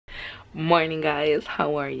Morning, guys.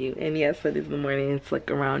 How are you? And yes, it is the morning. It's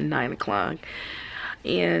like around 9 o'clock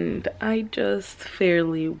and I just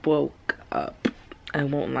fairly woke up. I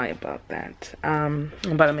won't lie about that. I'm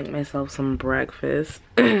about to make myself some breakfast.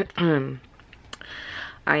 I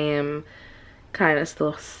am kind of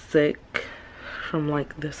still sick from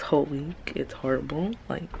like this whole week. It's horrible.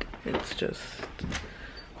 Like, it's just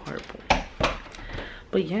horrible.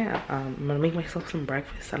 But yeah, I'm gonna make myself some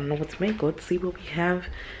breakfast. I don't know what to make. Let's see what we have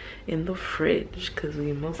in the fridge, because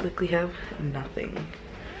we most likely have nothing.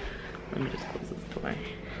 Let me just close this door.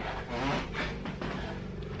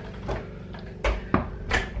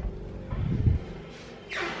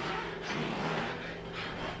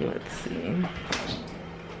 Let's see.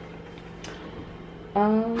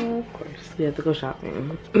 Of course, we have to go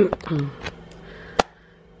shopping.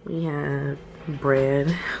 We have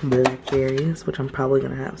bread, blueberries, which I'm probably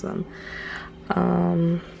gonna have some.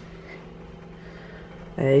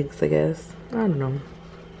 Eggs, I guess. I don't know.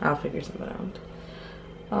 I'll figure something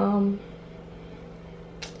out.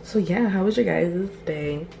 So yeah, how was your guys'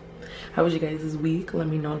 day? How was your guys' week? Let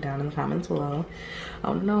me know down in the comments below. I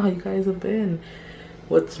don't know how you guys have been.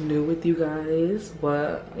 What's new with you guys?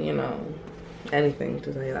 What, you know, anything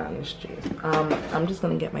to say that on the street. I'm just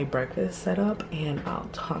gonna get my breakfast set up and I'll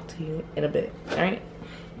talk to you in a bit. Alright?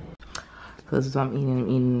 So this is what I'm eating. I'm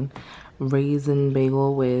eating raisin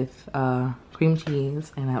bagel with cream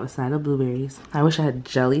cheese, and I have a side of blueberries. I wish I had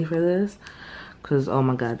jelly for this, because oh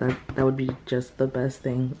my god, that would be just the best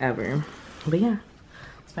thing ever. But yeah,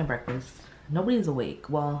 it's my breakfast. Nobody's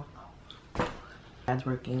awake. Well, dad's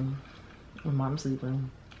working, my mom's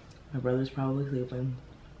sleeping, my brother's probably sleeping.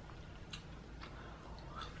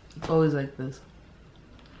 It's always like this.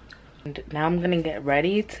 And now I'm gonna get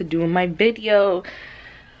ready to do my video.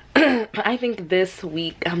 I think this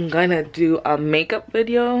week I'm gonna do a makeup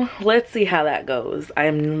video. Let's see how that goes. I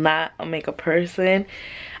am not a makeup person.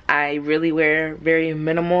 I really wear very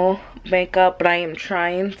minimal makeup, but I am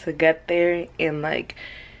trying to get there and like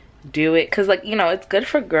do it, because like, you know, it's good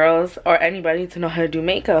for girls or anybody to know how to do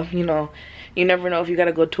makeup. You know, you never know if you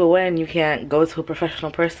gotta go to a wedding, you can't go to a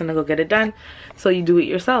professional person to go get it done, so you do it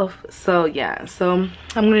yourself. So yeah, so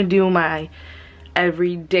I'm gonna do my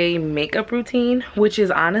everyday makeup routine, which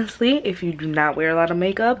is honestly, if you do not wear a lot of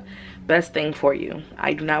makeup, best thing for you.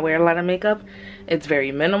 I do not wear a lot of makeup. It's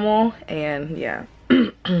very minimal, and yeah.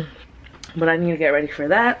 But I need to get ready for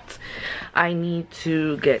that. I need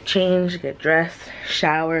to get changed, get dressed,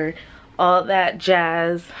 shower, all that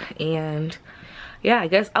jazz. And yeah, I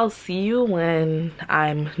guess I'll see you when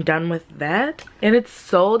I'm done with that. And it's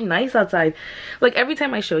so nice outside. Like, every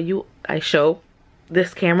time I show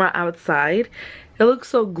this camera outside, it looks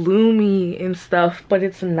so gloomy and stuff, but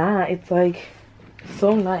it's not. It's like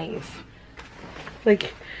so nice.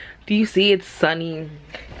 Like, do you see? It's sunny.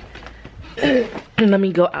 Let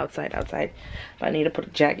me go outside. I need to put a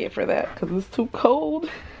jacket for that because it's too cold.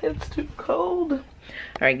 It's too cold. All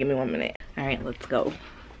right, give me 1 minute. All right, let's go.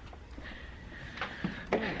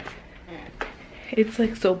 It's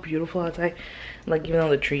like so beautiful outside. Like, even though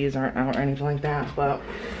the trees aren't out or anything like that, but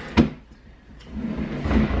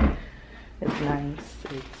it's nice.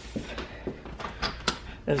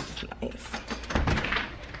 It's nice.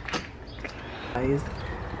 Guys,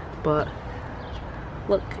 but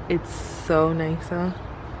look, it's so nice out.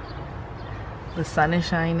 The sun is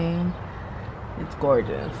shining. It's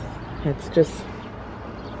gorgeous. It's just,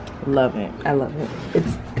 love it. I love it.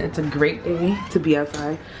 It's a great day to be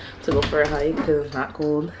outside, to go for a hike, because it's not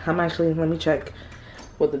cold. I'm actually, let me check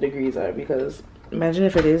what the degrees are, because imagine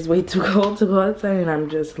if it is way too cold to go outside and I'm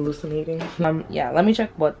just hallucinating. Yeah, let me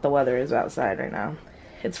check what the weather is outside right now.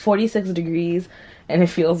 It's 46 degrees and it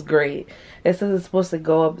feels great. It says it's supposed to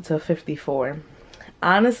go up to 54.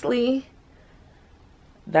 Honestly,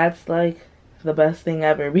 that's like the best thing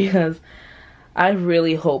ever, because I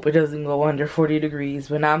really hope it doesn't go under 40 degrees.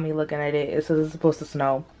 But now me looking at it, it says it's supposed to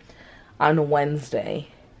snow on Wednesday.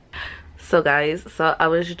 So guys, so I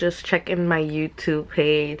was just checking my YouTube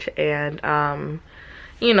page, and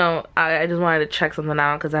you know, I just wanted to check something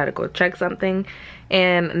out because I had to go check something.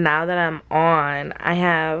 And now that I'm on, I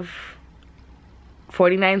have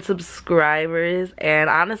 49 subscribers, and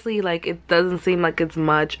honestly, like, it doesn't seem like it's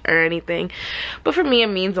much or anything, but for me it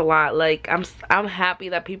means a lot. Like, I'm happy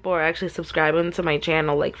that people are actually subscribing to my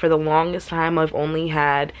channel. Like, for the longest time I've only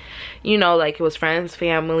had, you know, like, it was friends,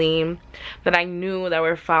 family that I knew that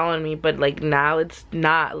were following me, but like now it's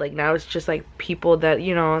not. Like, now it's just like people that,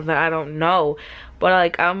 you know, that I don't know. But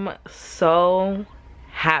like, I'm so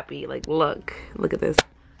happy. Like, look at this.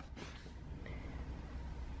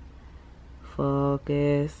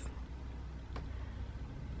 Focus.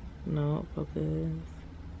 No, focus.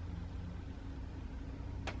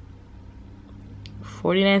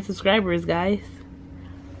 49 subscribers, guys.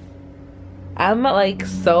 I'm like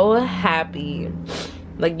so happy.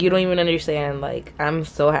 Like, you don't even understand. Like, I'm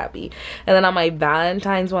so happy. And then on my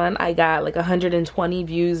Valentine's one, I got like 120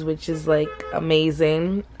 views, which is like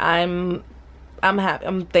amazing. I'm happy.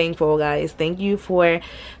 I'm thankful, guys. Thank you for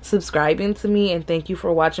subscribing to me, and thank you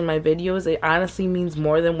for watching my videos. It honestly means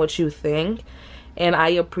more than what you think, and I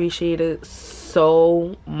appreciate it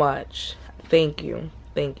so much. Thank you.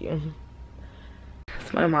 Thank you.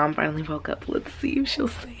 So my mom finally woke up. Let's see if she'll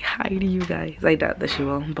say hi to you guys. I doubt that she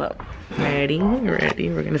will, but ready?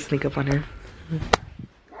 We're gonna sneak up on her.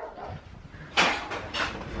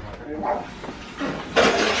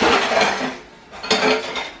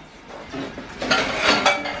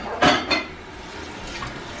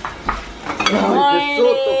 Ay, qué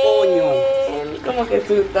susto, coño. ¿Cómo que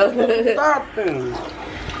susto?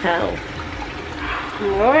 How?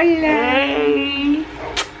 Hola.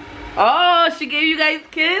 Oh, she gave you guys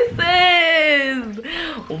kisses.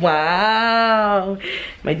 Wow.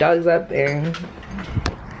 My dog's up there.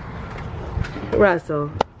 Russell,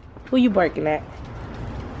 who you barking at?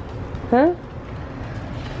 Huh?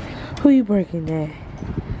 Who you barking at?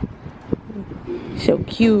 So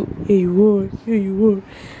cute. Here you are. Here you are.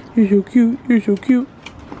 You're so cute. You're so cute.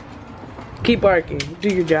 Keep barking. Do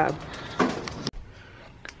your job.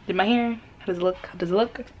 Did my hair? How does it look? How does it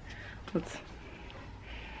look? Let's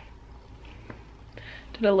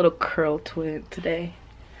did a little curl to it today,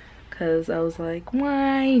 cause I was like,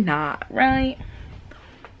 why not, right?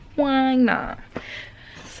 Why not?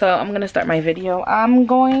 So I'm gonna start my video. I'm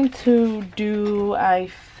going to do, I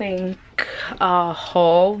think, a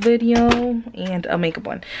haul video and a makeup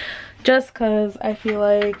one, just cause I feel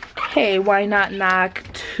like, hey, why not knock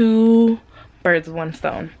 2 birds with 1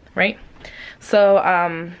 stone, right? So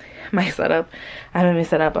my setup, I haven't been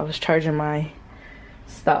set up. I was charging my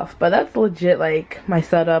stuff, but that's legit like my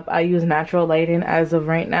setup. I use natural lighting as of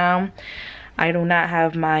right now. I do not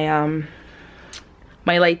have my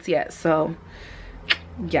my lights yet, so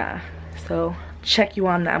yeah. So check you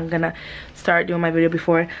on that. I'm gonna start doing my video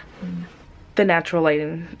before the natural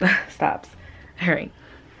lighting stops. Alright.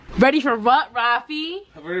 Ready for what, Rafi?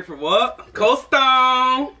 I'm ready for what? Cold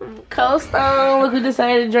Stone! Cold Stone, look who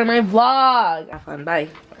decided to join my vlog. Have fun, bye.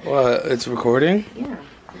 What, it's recording? Yeah.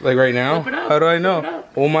 Like right now? How do I know?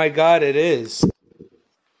 Oh my god, it is.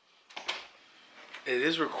 It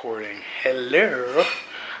is recording. Hello.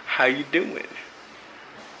 How you doing?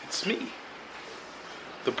 It's me.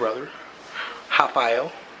 The brother.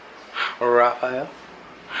 Rafael. Rafi.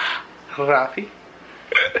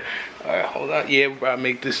 Alright, hold on. Yeah, we're about to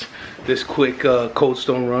make this quick Cold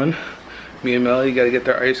Stone run. Me and Melly gotta get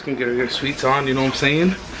their ice cream, get their sweets on, you know what I'm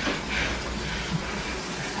saying?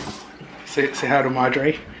 Say hi to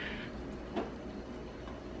Madre.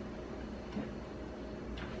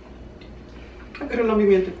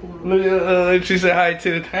 Look, she said hi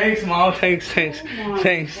too. Thanks, Mom. Thanks.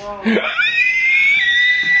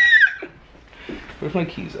 Where's my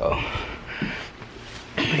keys? Oh.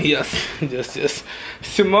 Yes.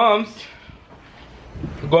 To Mom's.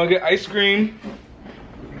 We're going to get ice cream.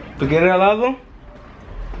 ¿Tú quieres helado?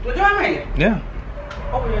 ¿Tú llevas a ella? Yeah.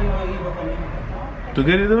 Oh, pues yo no iba también. ¿Tú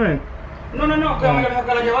quieres también? No, que me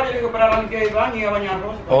la llevar y le digo para la limpiar el baño y a bañar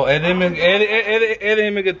Rosa. Oh, él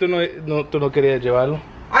dime que tú no querías llevarlo.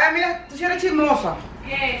 Ay, mira, tú sí eres chismosa.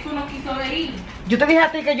 ¿Qué? Eso no quiso venir. Yo te dije a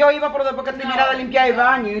ti que yo iba, pero después que terminara de limpiar el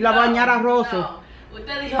baño y la bañara Rosa. No.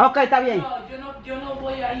 Usted dijo, Ok, está bien. No, yo no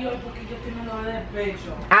voy a ir hoy porque yo estoy en lo de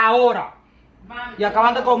despecho. Ahora. Mami, Y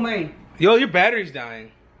acaban de comer. Yo, your battery's dying.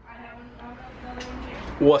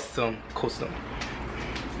 What's some? Cold Stone.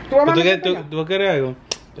 ¿Tú vas a ¿Tú quieres algo?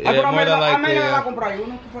 a More than me likely, la va a comprar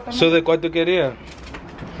uno. So de cuánto quería?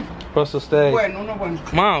 Russell, stay. Bueno, uno bueno.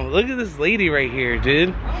 Mom, look at this lady right here,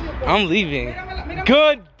 dude. I'm leaving.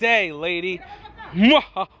 Good day, lady.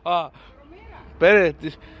 Better.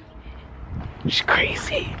 She's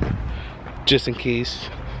crazy. Just in case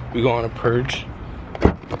we go on a purge.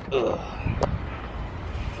 Ugh.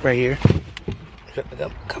 Right here. I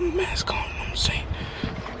got my mask on, you know what I'm saying?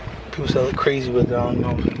 People say I look crazy, but I don't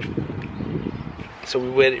know. So we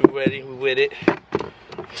with it.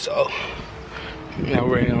 So now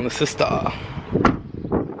we're ready on the sister.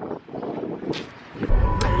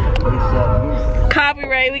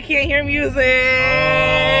 Copyright, we can't hear music.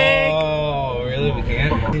 Oh, really? We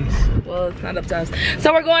can't? Please. Well, it's not up to us.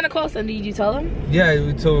 So we're going to Cold Stone. Did you tell them? Yeah,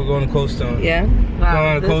 we told we're going to Cold Stone. Yeah. Wow, going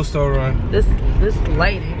on a Cold Stone run. This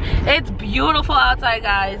lighting. It's beautiful outside,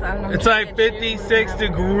 guys. I don't know. It's like 56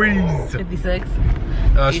 degrees. 56.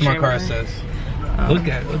 That's what my car says. Look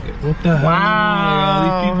at what the hell.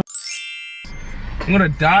 Wow. I'm gonna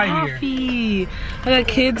die here. Coffee. I got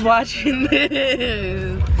kids watching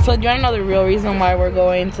this. So do you wanna know the real reason why we're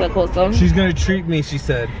going to Cold Stone? She's gonna treat me, she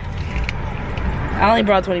said. I only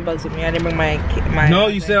brought 20 bucks with me. I didn't bring my No,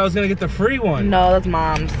 you said I was gonna get the free one. No, that's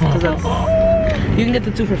mom's. 'Cause that's, you can get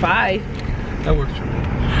the 2 for $5. That works for me.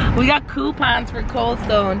 We got coupons for Cold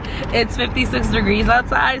Stone. It's 56 degrees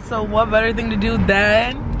outside, so what better thing to do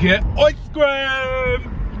than get ice cream?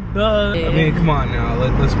 Duh. I mean, come on now.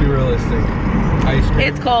 Let's be realistic. Ice cream.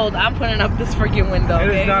 It's cold. I'm putting up this freaking window. It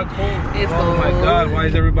okay? is not cold. It's oh cold. My God, why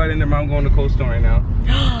is everybody and their mom going to Cold Stone right now?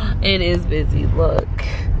 It is busy. Look.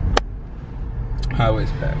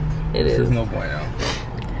 Highway's packed. This is no bueno.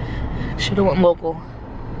 Should've went local.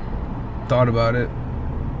 Thought about it.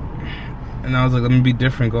 And I was like, let me be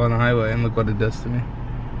different, go on the highway, and look what it does to me.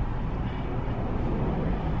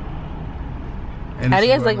 And How do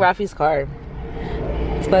you guys like Rafi's car?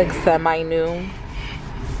 It's like semi-new.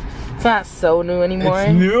 It's not so new anymore.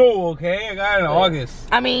 It's new, okay? I got it in August.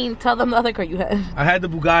 I mean, tell them the other car you had. I had the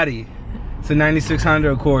Bugatti. It's a 96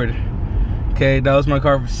 Honda Accord. Okay, that was my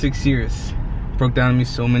car for 6 years. Broke down on me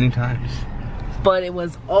so many times. But it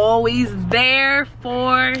was always there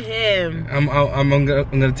for him. I'm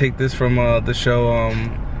gonna take this from the show.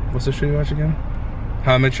 What's the show you watch again?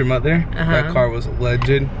 How I Met Your Mother. That car was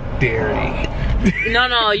legendary.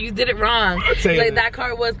 No, you did it wrong. Say Like it. that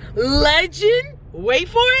car was legend. Wait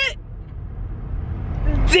for it.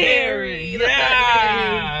 Dairy.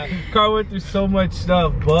 Yeah. Car went through so much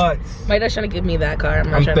stuff, but My dad's trying to give me that car.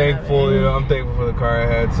 I'm I'm thankful. You know, I'm thankful for the car I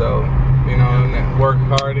had. So, you know, and worked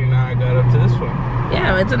hard, and I got up to this one.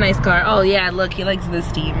 Yeah, it's a nice car. Oh yeah, look, he likes this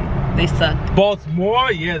team. They suck.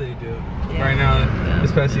 Baltimore, yeah, they do. Yeah. Right now,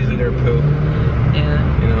 this past season, they're poo.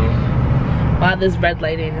 Yeah. You know. Wow, this red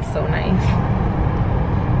lighting is so nice.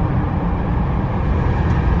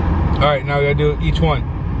 All right, now we gotta do each one.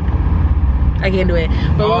 I can't do it.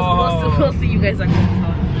 But we'll see you guys on Cold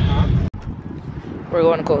Stone. We're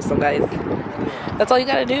going to Cold Stone, guys. That's all you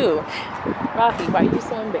gotta do. Rafi, why are you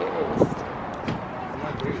so embarrassed?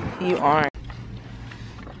 You aren't.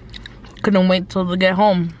 Couldn't wait till to get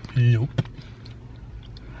home. Nope.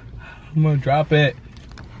 I'm gonna drop it.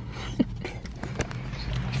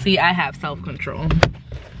 See, I have self-control.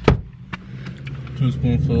 2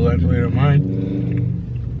 spoonfuls like later mine.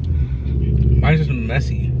 Mine's just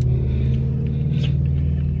messy.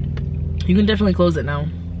 You can definitely close it now.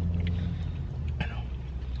 I know.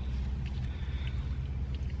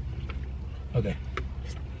 Okay.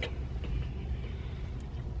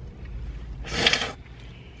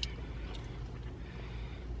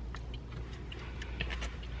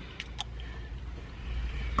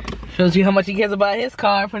 Shows you how much he cares about his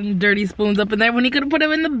car, putting dirty spoons up in there when he could have put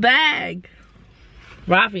them in the bag.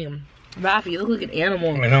 Rafi, you look like an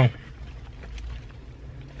animal. I know.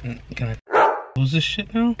 Can I lose this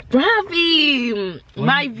shit now? Rafi,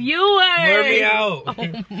 my viewers. Blur me out. Oh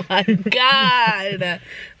my God.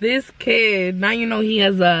 This kid, now you know he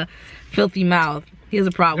has a filthy mouth. He has a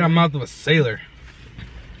I got a problem. mouth of a sailor.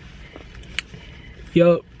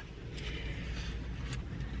 Yup.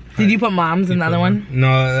 Did you put mom's in the other one? No,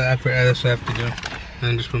 that's what I have to do. And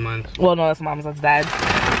then just put mine. Well, no, that's mom's, that's dad's.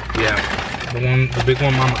 Yeah. The big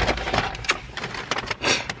one, mama.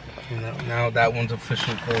 And now that one's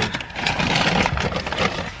officially closed.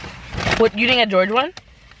 What, you didn't get George one?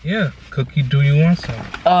 Yeah. Cookie, do you want some?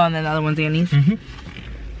 Oh, and then the other one's Annie's. Mm-hmm.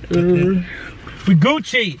 We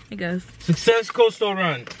Gucci. I guess. Success coastal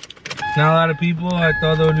run. Not a lot of people. I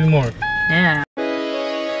thought there would be more. Yeah.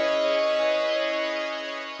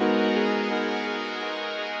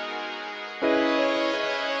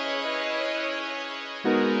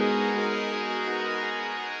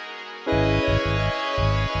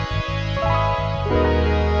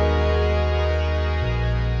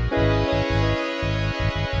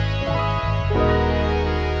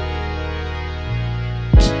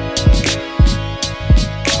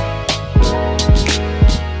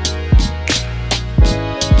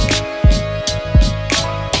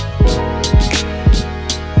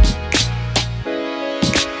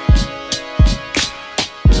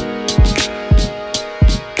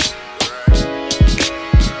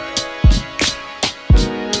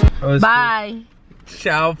 Bye.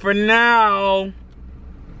 Ciao for now.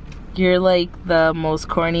 You're like the most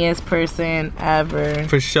corniest person ever.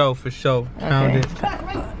 For sure, for sure. Pound it.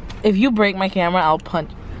 If you break my camera, I'll punch.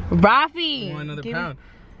 Rafi! You want another Give pound?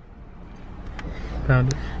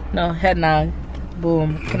 Pound it. No, head nod.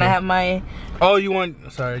 Boom. Can I have my... Oh, you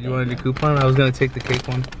want... Sorry, you wanted the coupon? I was going to take the cake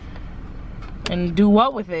one. And do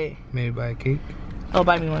what with it? Maybe buy a cake. Oh,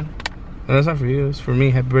 buy me one. No, that's not for you. It's for me.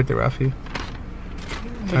 Happy birthday, Rafi.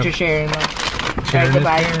 But you're sharing though. Alright,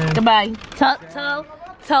 goodbye. Goodbye.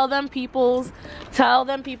 Tell them peoples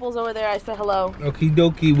over there I said hello. Okie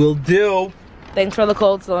dokie, will do. Thanks for the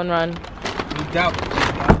Cold Stone run. No doubt.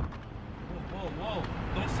 Whoa.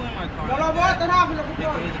 Don't slam my car. No lo botes rápido, por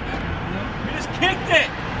You just kicked it.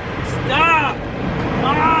 Stop.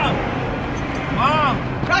 Mom.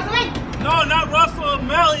 Russell, No, not Russell,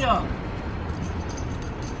 Amelia.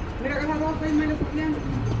 mira que esa rosa ahí me lo cogiendo.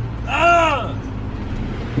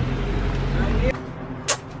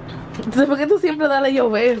 ¿Por qué tú siempre dale yo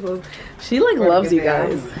besos? She like loves you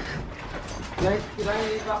guys.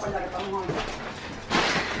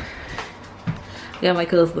 Yeah, my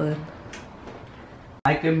cousin.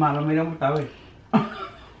 Ay, qué malo, mira cómo está, ve.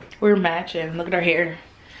 We're matching. Look at our hair.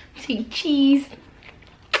 See, cheese.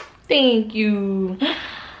 Thank you.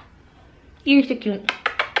 You're so cute.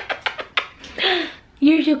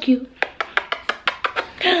 You're so cute.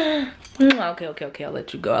 Okay. I'll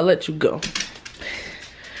let you go.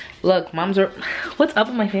 Look, moms are. What's up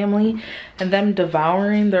with my family and them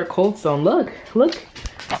devouring their Cold Stone? Look.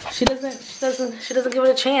 She doesn't give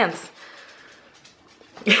it a chance.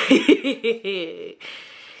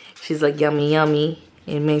 She's like yummy.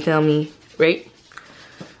 And may tell me, right?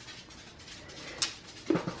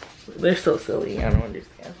 They're so silly. I don't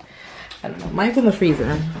understand. I don't know. Mine's in the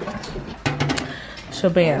freezer.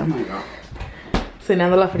 Shabam.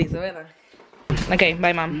 Cenando la frisa, ¿verdad? Okay,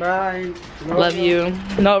 bye, mom. Bye. Love you.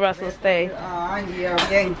 No, Russell, stay. Ay, Dios,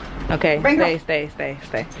 bien. Okay, Venga. stay.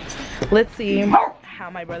 Let's see how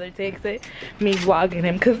my brother takes it. Me vlogging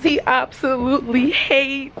him, because he absolutely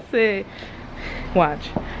hates it. Watch.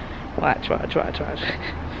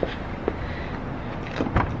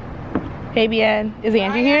 Hey, Bien. Is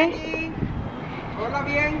Angie here? Hola,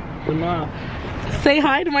 bien. Say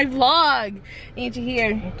hi to my vlog. Angie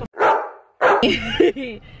here.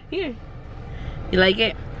 Here. You like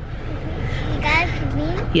it? You got it for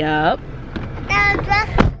me? Yup. That was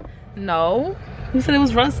Russell. No. Who said it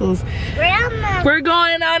was Russell's? Grandma. We're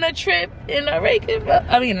going on a trip in our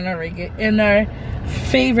in our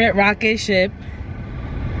favorite rocket ship.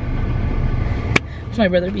 It's my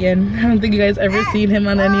brother Bien. I don't think you guys ever seen him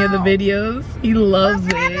on any of the videos. He loves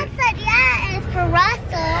Grandma it. said yeah, it's for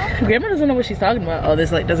Russell. Grandma doesn't know what she's talking about. Oh,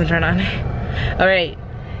 this light doesn't turn on. All right.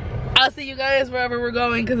 I'll see you guys wherever we're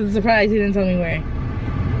going because it's a surprise. He didn't tell me where.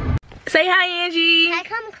 Say hi, Angie. Can I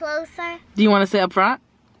come closer? Do you want to sit up front?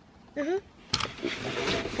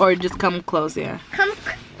 Mm-hmm. Or just come close, yeah.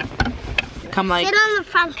 Come like... Sit on the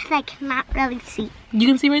front because I cannot really see. You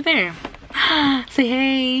can see right there. Say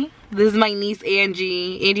hey. This is my niece,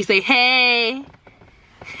 Angie. Angie, say hey.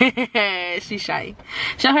 She's shy.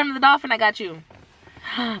 Show him the dolphin, I got you.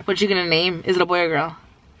 What you gonna name? Is it a boy or girl?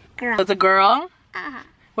 Girl. It's a girl? Uh-huh.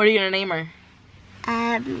 What are you gonna name her?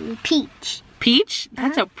 Peach. Peach?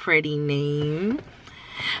 That's a pretty name.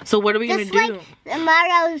 So what are we gonna Just do? like the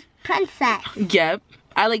Mario's princess. Yep.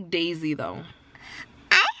 I like Daisy though.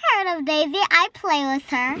 I heard of Daisy. I play with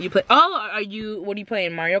her. You play? Oh, what are you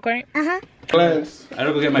playing? Mario Kart? Uh-huh. Lance, I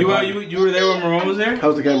don't go get my car. You were there when Ramon was there?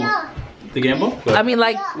 how's the game? The gamble? I mean,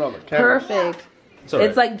 like, No, the camera. perfect. It's alright.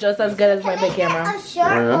 It's like just as good as my big camera. I'm sure.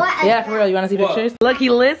 yeah? Yeah, for real. You want to see pictures? Look, he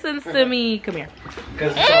listens to me. Come here.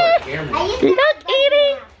 Because it's all the camera. Look,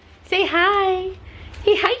 Aiden. Say hi.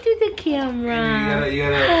 Say hi to the camera. You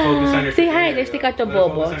gotta focus on your Say hi. Let's take out the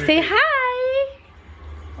bobo. Say hi.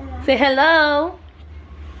 Say hello.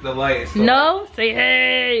 The light is so No. Say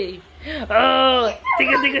hey. Oh.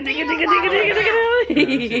 Tigga.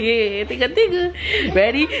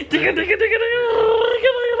 Ready? You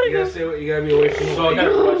gotta say what you gotta be away from. So I got a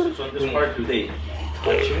question. So on this part, do they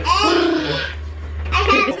touch it?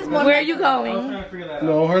 Where are you going?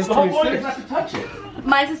 No, hers The whole point is 26. not to touch it.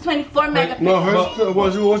 Mine is 24 megapixels. No,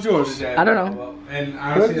 hers, what's yours? I don't know. And Hers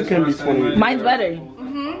honestly, this can be first time 20. Mine's better.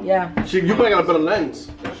 Yeah. You might got a better lens.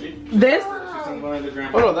 This? Oh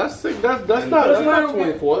no, that's not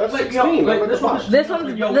 24. That's 16. Like, this one, This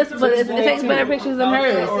one's but it takes better pictures than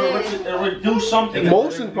hers. or do something.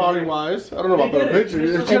 Motion quality wise, I don't know about better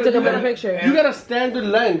pictures. It took a better picture. You got a standard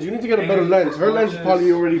lens. You need to get a better lens. Her lens is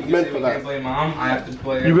probably already meant for I that. play mom. I have to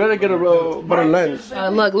play. You better get a better lens.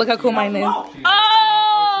 Look how cool mine is. Oh!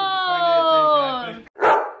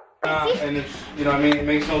 And it's, you know what I mean? It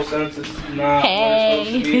makes no sense. It's not Hey. what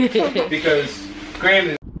it's supposed to be. Because,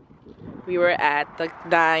 granted, We were at the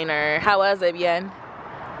diner. How was it, Bien?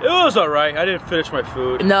 It was alright. I didn't finish my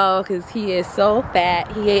food. No, because he is so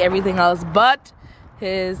fat. He ate everything else but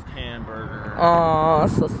his... Hamburger. Oh,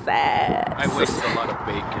 so sad. I wasted a lot of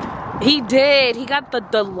bacon. He did. He got the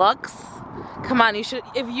deluxe Come on, you should.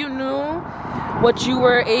 If you knew what you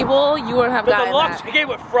were able, you wouldn't have gotten The lunch that. I gave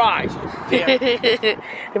with fries.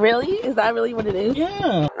 Really? Is that really what it is?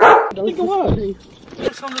 Yeah. Think of what?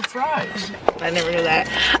 It's on the fries. I never knew that.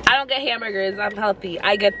 I don't get hamburgers. I'm healthy.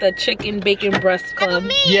 I get the chicken bacon breast club.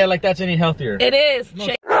 Yeah, like that's any healthier. It is.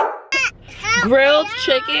 Grilled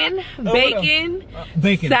chicken, bacon,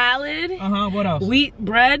 Bacon. salad, What else? wheat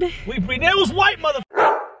bread. That was white, mother.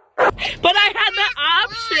 But I had the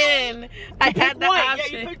option. I had the white.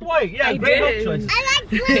 option. Yeah, you picked white. Yeah, I great did. health choice. I like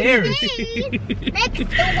blue cheese. Next to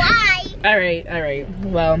white. All right.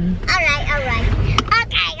 Well, Alright.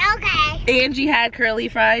 Okay. Angie had curly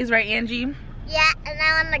fries, right, Angie? Yeah, and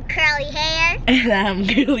I want the curly hair. And I'm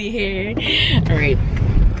curly hair. All right.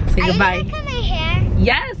 Say goodbye. Are you gonna cut my hair?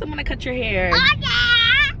 Yes, I'm gonna cut your hair. Oh,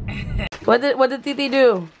 yeah. What did Titi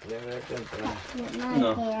do?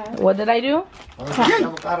 No. What did I do?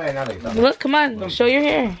 Look, come on, show your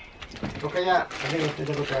hair.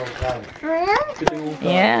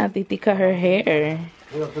 Yeah, Titi cut her hair.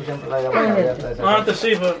 Antes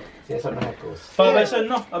sí, pero a veces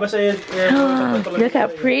no. A veces Look how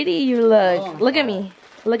pretty you look. Look at me.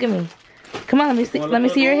 Look at me. Come on, let me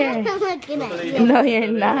see your hair. No, you're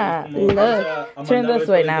not. Look. Turn this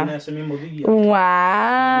way now.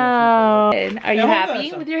 Wow. Are you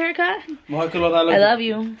happy with your haircut? I love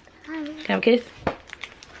you. Can I have a kiss?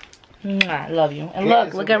 Mwah, I love you. And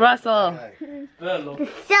look at Russell.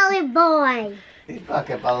 Silly boy. I'm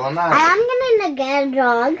gonna get a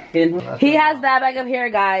dog. He has that bag of hair,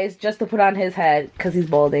 guys, just to put on his head because he's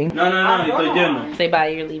balding. No, yo estoy lleno. Say bye,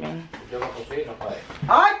 you're leaving.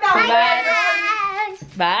 Ay, no.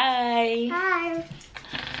 Bye. Bye.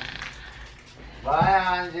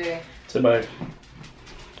 Bye, Angie. Say bye.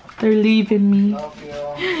 They're leaving me. Love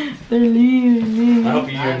you. They're leaving me. I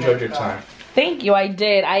hope you enjoyed your time. Thank you, I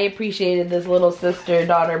did. I appreciated this little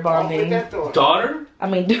sister-daughter bonding. Daughter?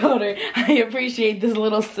 Daughter. I appreciate this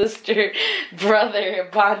little sister-brother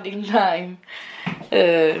bonding time.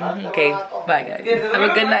 Okay, bye guys. Have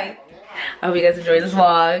a good night. I hope you guys enjoyed this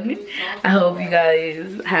vlog. I hope you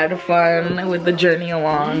guys had fun with the journey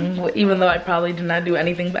along, even though I probably did not do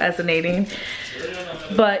anything fascinating.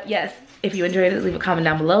 But yes, if you enjoyed it, leave a comment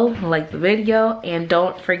down below, like the video, and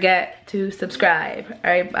don't forget to subscribe.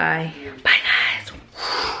 All right, bye. Bye.